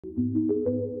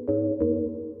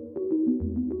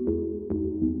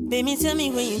Baby, tell me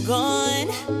where you're going.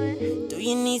 Do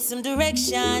you need some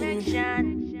direction?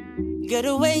 Girl,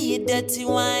 the way you dirty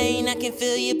wine, I can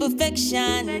feel your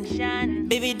perfection.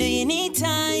 Baby, do you need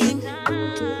time?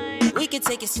 We can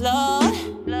take it slow.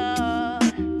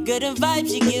 Good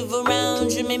vibes you give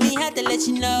around, you make me have to let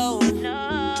you know.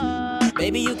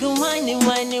 Baby, you can whine it,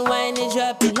 whine it, whine it,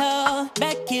 drop it low.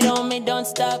 Back it on me, don't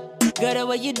stop. Girl, the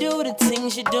way you do the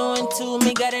things you're doing to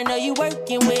me, gotta know you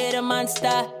working with a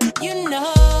monster. You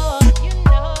know,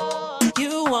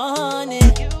 you want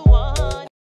it.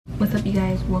 What's up, you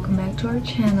guys? Welcome back to our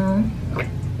channel.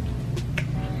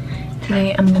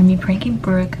 Today I'm gonna be pranking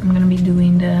Brooke. I'm gonna be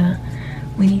doing the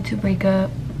 "we need to break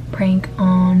up" prank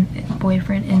on his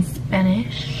boyfriend in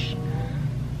Spanish.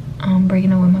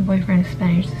 Breaking up with my boyfriend in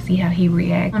Spanish to see how he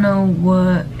reacts. I don't know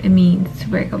what it means to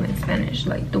break up in Spanish,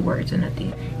 like the words or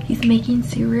nothing. He's making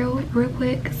cereal real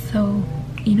quick, so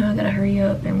you know I gotta hurry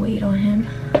up and wait on him.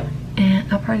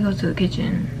 And I'll probably go to the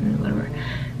kitchen and whatever.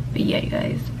 But yeah, you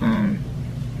guys,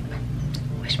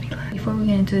 wish me luck. Before we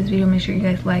get into this video, make sure you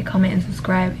guys like, comment, and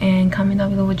subscribe, and comment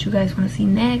down below what you guys want to see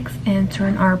next, and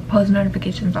turn our post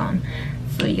notifications on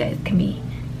so you guys can be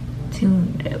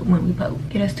tuned when we post.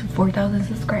 Get us to 4,000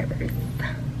 subscribers.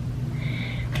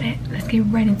 But let's get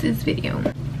right into this video.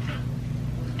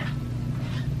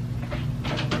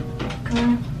 Come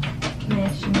on,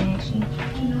 mashy, mashy.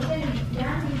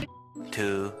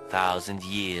 2,000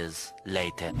 years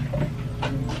later.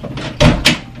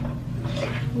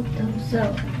 What's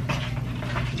up?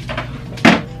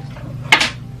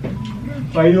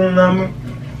 Why you doing that?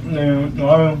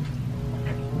 No.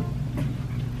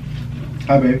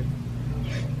 Hi, babe.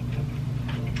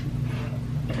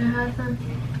 Can I have some?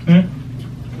 Can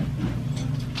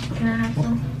I have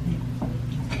some?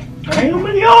 I ain't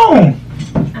nobody on.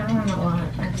 I don't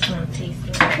want. I just want to taste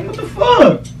it. What the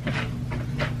fuck?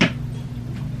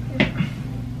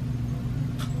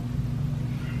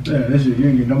 Yeah, that's it. You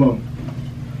ain't getting no more.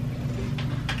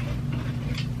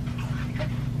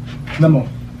 No more.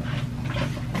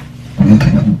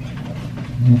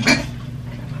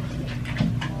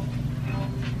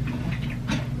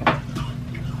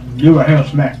 You right here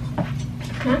smack.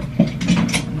 Huh?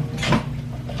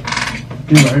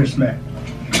 You right here smack.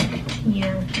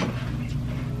 Yeah.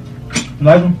 You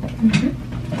like them?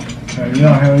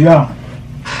 Hell yeah.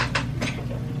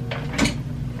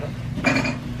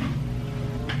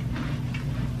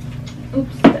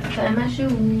 Oops, that fell in my shoe.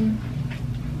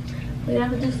 We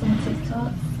gotta do some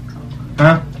TikToks.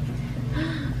 Huh?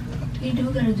 You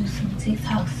do gotta do some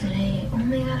TikToks today. Oh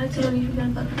my god, I totally forgot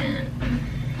about that.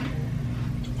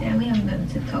 Yeah, we haven't done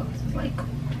TikToks since like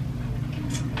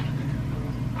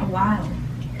a while.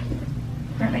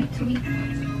 For like 2 weeks.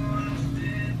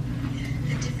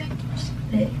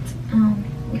 But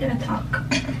we gotta talk.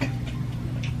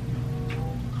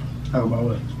 Talk about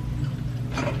what?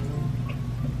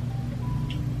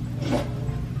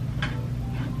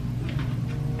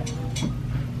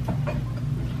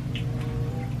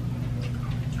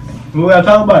 What we gotta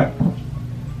talk about? I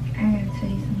gotta tell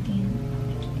you something.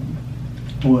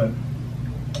 What?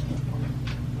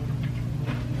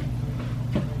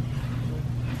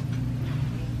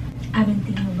 I've been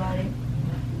thinking about it.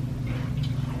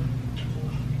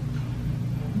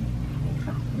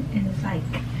 And it's like,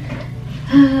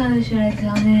 should I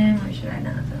tell him or should I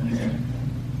not tell him?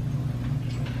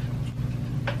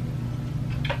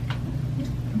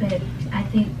 But I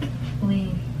think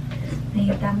we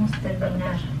necesitamos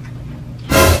terminar.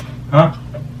 Huh?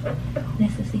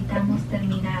 Necesitamos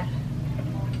terminar.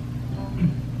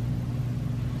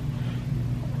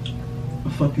 The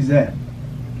fuck is that?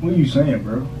 What are you saying,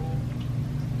 bro?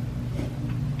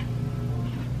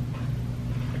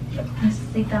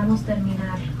 Necesitamos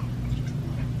terminar.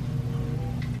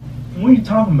 What are you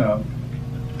talking about?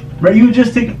 Bro, you were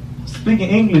just speaking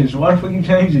English. Why the fuck you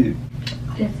change it?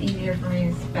 It's easier for me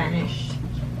in Spanish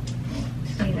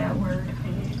to say that word.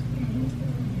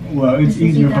 Well, it's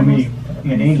easier for me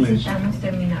in English. Necesitamos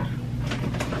terminar.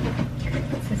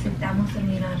 Necesitamos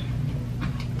terminar.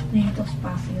 Necesito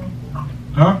espacio.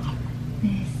 Huh?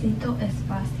 Necesito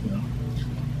espacio.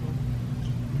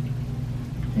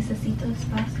 Necesito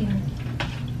espacio.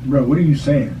 Bro, what are you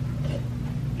saying?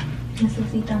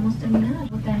 Necesitamos terminar.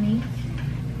 What that means?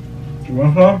 You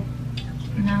want some?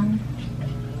 No.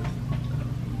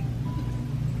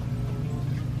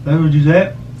 That's what you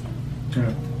said?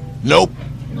 Yeah. Nope.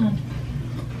 No.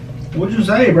 What'd you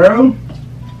say, bro?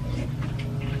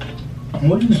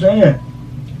 What you saying?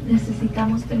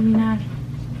 Necesitamos terminar.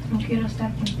 No quiero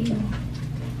estar contigo.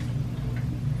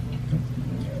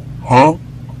 Huh?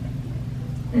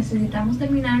 Necesitamos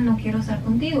terminar. No quiero estar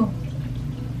contigo.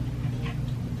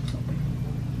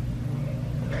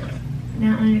 You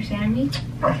don't understand me?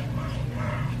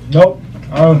 Nope.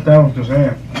 I don't understand what you're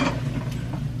saying.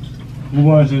 We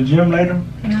going to the gym later?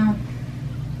 No.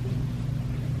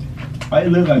 Why you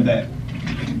look like that?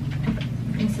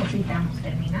 Necesitamos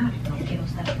terminar. No quiero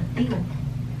estar contigo.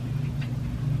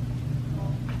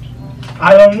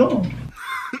 I don't know.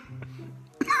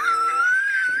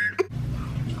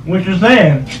 What you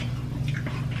saying?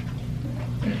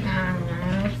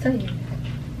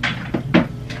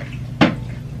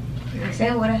 I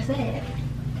said what I said.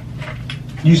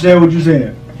 You said what you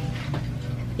said.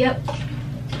 Yep.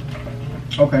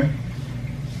 Okay.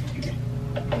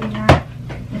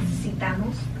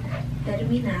 Necesitamos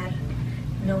terminar.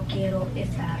 No quiero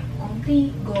estar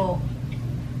contigo.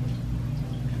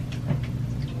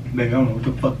 Baby, I don't know what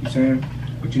the fuck you saying,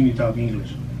 but you need to talk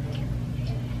English.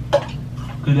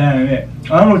 Cause that ain't it.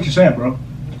 I don't know what you're saying, bro.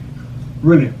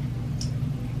 Really.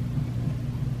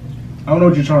 I don't know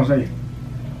what you're trying to say.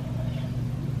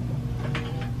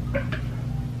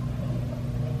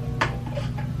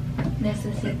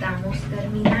 Necesitamos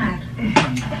terminar.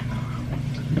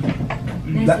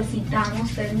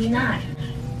 Necesitamos terminar.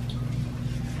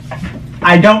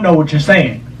 I don't know what you're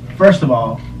saying, first of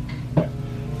all.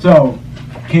 So,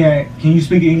 can you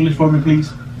speak English for me,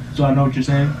 please? So I know what you're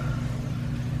saying.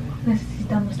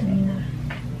 Necesitamos terminar.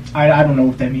 I don't know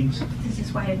what that means. This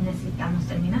is why necesitamos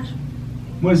terminar.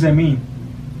 What does that mean?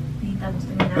 Necesitamos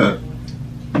terminar.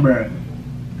 Bruh.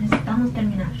 Necesitamos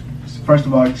terminar. First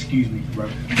of all, excuse me, bro.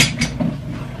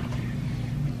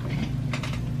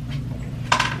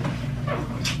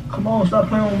 Come on, stop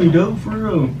playing with me, dude, for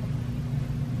real.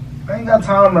 I ain't got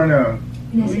time right now.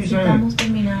 What are you saying? Necesitamos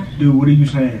terminar. Dude, what are you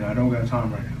saying? I don't got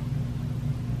time right now.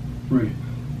 Really.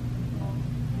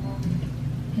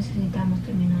 Necesitamos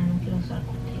terminar. No quiero estar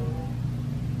contigo.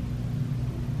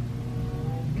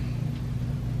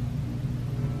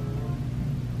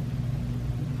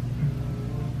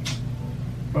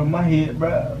 Bro, my head,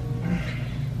 bro.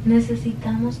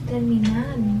 Necesitamos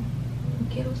terminar. No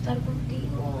quiero estar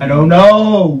contigo. I don't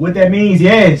know what that means.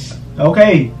 Yes.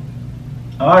 Okay.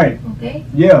 All right. Okay?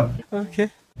 Yeah. Okay.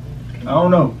 I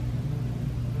don't know.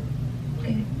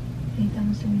 Okay.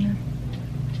 Necesitamos terminar.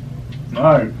 All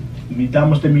right.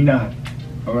 Necesitamos terminar.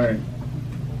 All right.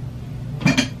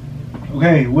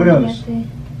 Okay. What else? Vete.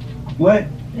 What?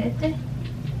 Vete.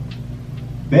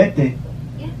 Vete.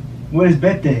 Yeah. What is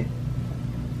vete?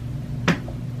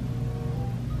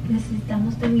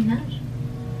 Necesitamos terminar.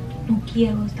 No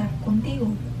quiero estar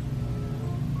contigo.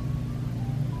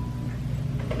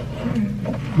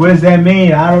 What does that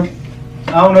mean? I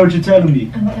don't know what you're telling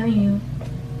me. I'm telling you,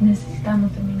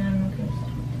 necesitamos terminar. No quiero estar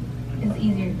contigo. It's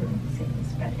easier for me to say in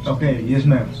Spanish. Okay. Yes,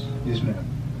 ma'am. Yes, ma'am.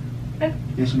 Okay.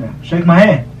 Yes, ma'am. Shake my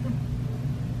hand.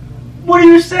 What are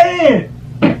you saying?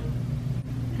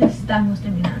 Necesitamos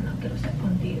terminar. No quiero estar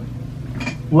contigo.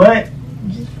 What?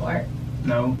 Just fart.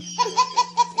 No.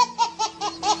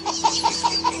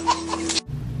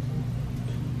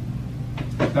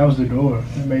 That was the door.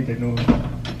 Who made that noise?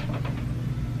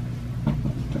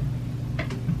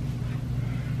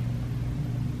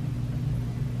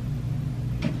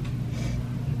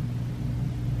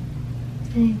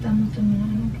 Necesitamos terminar.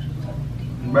 No quiero estar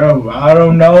contigo. Bro, I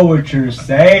don't know what you're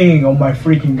saying. Oh my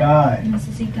freaking god.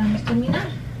 Necesitamos terminar.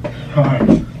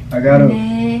 Alright, I gotta.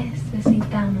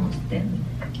 Necesitamos terminar.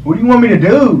 What do you want me to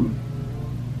do?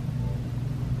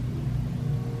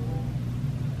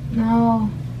 No.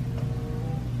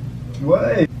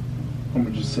 What? I'm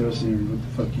gonna just tell Siri what the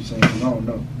fuck you saying, 'cause I don't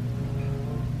know.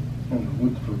 I don't know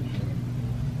what the fuck you saying.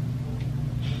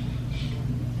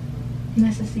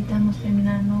 Necesitamos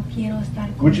terminar. No quiero estar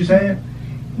contigo. What you saying?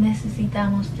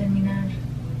 Necesitamos terminar.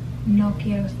 No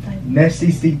quiero estar.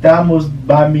 Necesitamos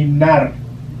terminar.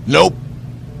 Nope.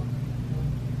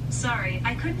 Sorry,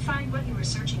 I couldn't find what you were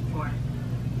searching for.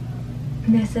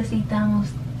 Necesitamos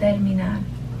terminar.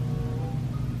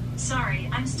 Sorry,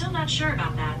 I'm still not sure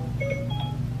about that.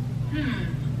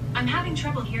 I'm having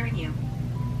trouble hearing you.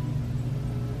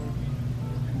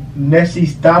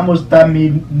 Necesitamos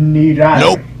terminar.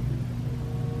 Nope.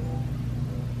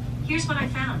 Here's what I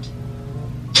found.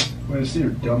 Well,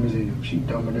 Siri dumb as hell. She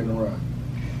dumber than a rock.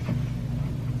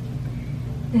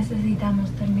 Necesitamos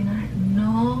terminar.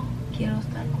 No quiero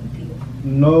estar contigo.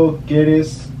 No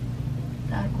quieres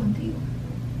Estar contigo.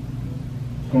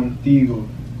 contigo.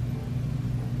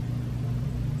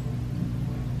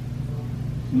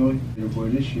 No, boy,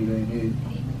 this shit ain't it.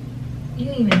 You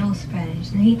don't even know Spanish.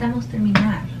 Necesitamos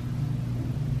terminar.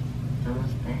 No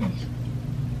Spanish.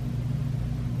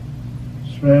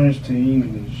 Spanish to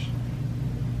English.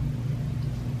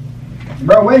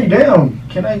 Bro, wait down.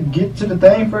 Can I get to the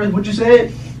thing first? What you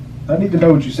said? I need to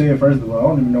know what you said first of all. I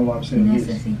don't even know why I'm saying this.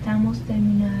 Necesitamos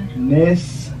terminar.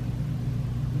 Necesitamos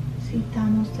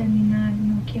terminar.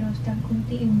 No quiero estar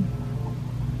contigo.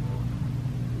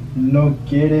 No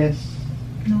quieres.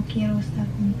 No quiero estar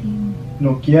contigo.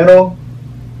 No quiero.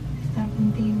 Estar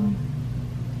contigo.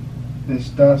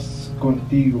 Estás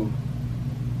contigo.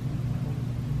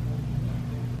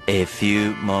 A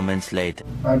few moments later.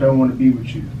 I don't want to be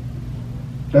with you.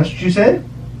 That's what you said?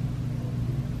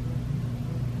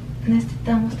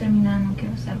 Necesitamos terminar. No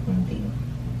quiero estar contigo.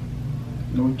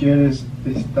 No quieres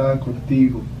estar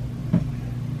contigo.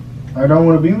 I don't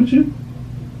want to be with you?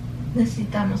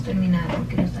 Necesitamos terminar. No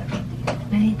quiero estar contigo.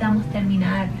 Necesitamos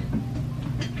terminar.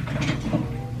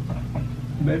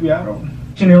 Maybe I don't.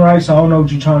 It right, so I don't know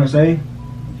what you're trying to say.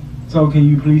 So can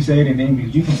you please say it in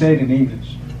English? You can say it in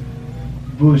English.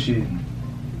 Bullshit.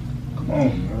 Come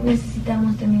on, bro.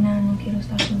 Necesitamos terminar. No quiero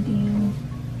estar contigo.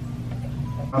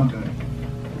 I'm done.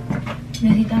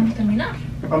 Necesitamos terminar.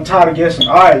 I'm tired of guessing.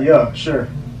 Alright, yeah, sure.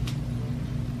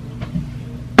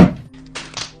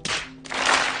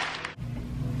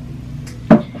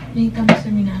 Necesitamos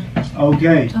terminar.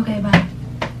 Okay. Okay, bye.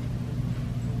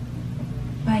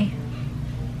 Bye.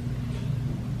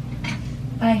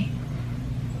 Bye.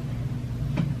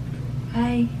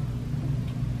 Bye.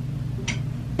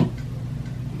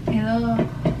 Hello.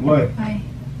 What? Bye.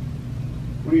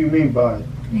 What do you mean by?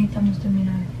 Necesitamos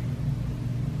terminar.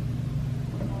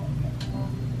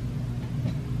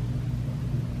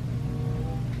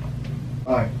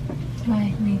 Alright.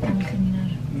 Bye. Necesitamos terminar.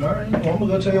 Alright, I'm gonna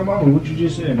go tell your mama what you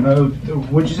just said. No,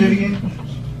 what you said again?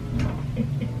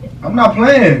 I'm not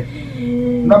playing.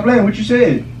 I'm not playing what you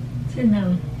said. Sit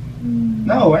down.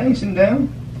 No, I ain't sitting down.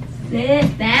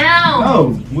 Sit down.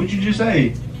 No, what you just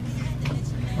say?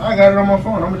 I got it on my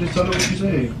phone. I'm gonna just tell her what you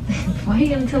said. Why are you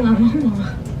gonna tell my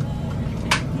mama?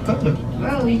 Huh.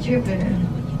 Bro, you tripping.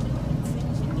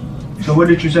 So what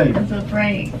did you say? It's a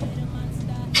prank.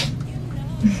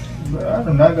 Bro, I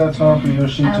do not got time for your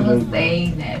shit I was today.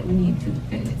 saying that we need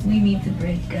to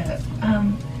break up.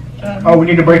 Oh, we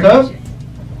need to break up?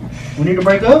 We need to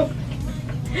break up?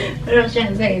 What I was trying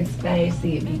to say in Spanish,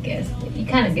 see if you guessed it. You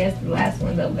kind of guessed the last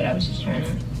one though, but I was just trying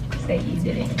to say you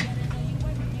didn't.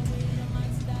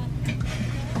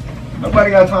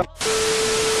 Nobody got time.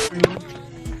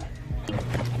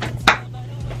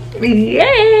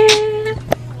 Yeah.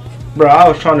 Bro, I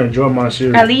was trying to enjoy my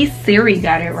cereal. At least Siri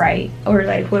got it right, or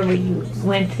like whoever you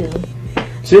went to.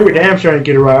 Siri damn sure didn't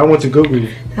get it right. I went to Google.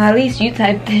 At least you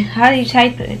typed it. How do you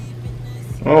type it?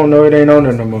 I don't know. It ain't on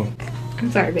there no more.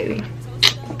 I'm sorry, baby.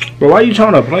 But why you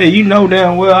trying to play? You know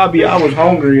damn well I was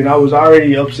hungry and I was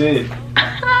already upset.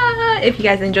 If you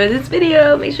guys enjoyed this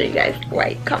video, make sure you guys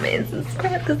like, comment, and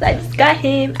subscribe because I just got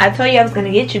him. I told you I was going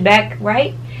to get you back,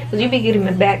 right? Because you've been getting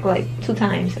me back like 2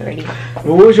 times already.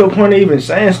 Well, what's your point of even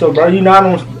saying stuff, bro? You know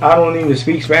I don't even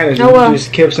speak Spanish. Oh, well. You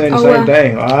just kept saying the same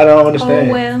thing. I don't understand.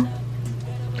 Oh, well.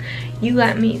 You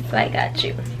got me, so I got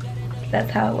you. That's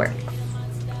how it works.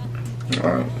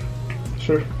 Alright.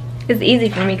 Sure. It's easy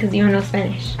for me because you don't know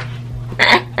Spanish.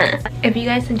 If you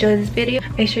guys enjoyed this video,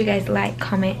 make sure you guys like,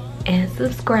 comment, and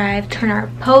subscribe. Turn our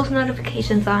post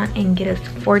notifications on and get us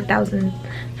 4,000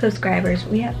 subscribers.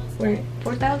 We're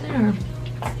 4,000 or?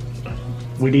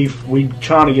 We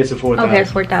trying to get to 4,000. Okay,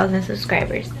 4,000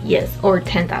 subscribers. Yes, or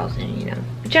 10,000, you know.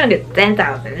 We're trying to get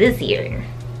 10,000 this year.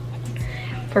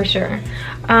 For sure.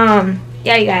 Yeah,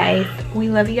 you guys. We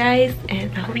love you guys.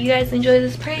 And I hope you guys enjoy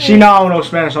this prank. She know I don't know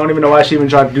Spanish. I don't even know why she even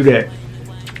tried to do that. I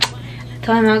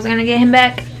told him I was going to get him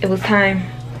back. It was time.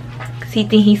 Because he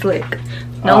think he's slick.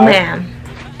 No, right. ma'am.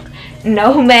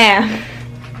 No, ma'am.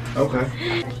 Okay.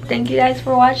 Thank you guys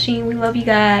for watching. We love you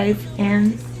guys.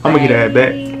 And I'm going to get that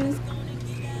back.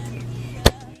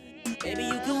 Baby,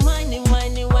 you can wind it,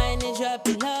 drop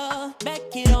it low.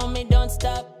 Back it on me, don't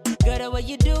stop. Girl, the way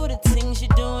you do the things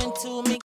you're doing to me.